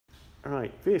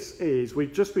Right, this is,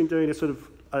 we've just been doing a sort of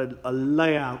a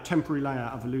layout, temporary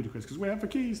layout of a Ludicrous, because we have the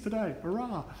keys today,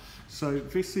 hurrah! So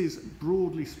this is,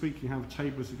 broadly speaking, how the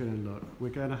tables are going to look.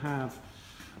 We're going to have,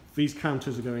 these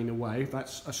counters are going away.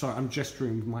 That's, sorry, I'm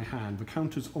gesturing with my hand. The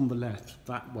counters on the left,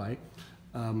 that way,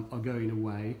 are going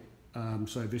away.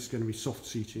 So this is going to be soft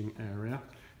seating area.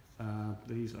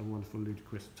 These are wonderful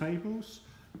Ludicrous tables.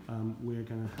 We're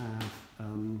going to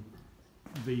have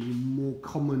the more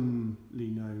commonly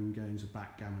known games of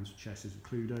backgammons, chesses and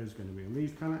Cluedos going to be on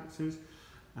these Kallaxes,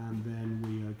 and then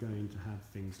we are going to have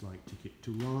things like Ticket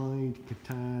to Ride,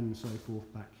 Catan and so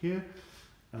forth back here.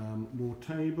 More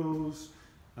tables,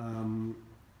 more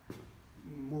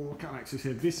Kallaxes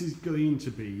here. This is going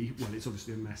to be, well, it's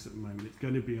obviously a mess at the moment, it's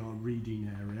going to be our reading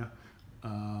area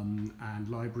and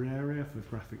library area for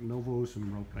graphic novels and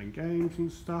role-playing games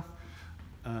and stuff.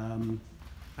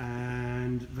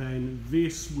 And then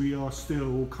this, we are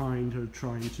still kind of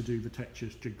trying to do the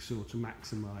Tetris jigsaw to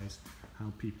maximise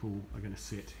how people are going to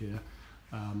sit here.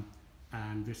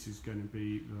 And this is going to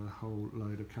be a whole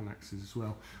load of Kallaxes as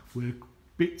well.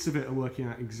 Bits of it are working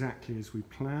out exactly as we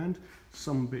planned.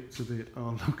 Some bits of it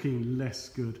are looking less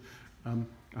good. I'm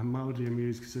mildly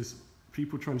amused because there's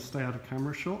people trying to stay out of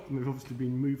camera shot, and they've obviously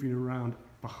been moving around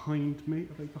behind me.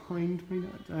 Are they behind me?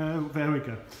 There we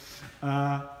go.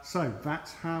 So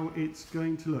that's how it's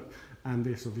going to look. And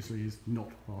this obviously is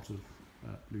not part of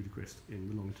Ludicrous in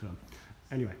the long term.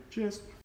 Anyway, cheers.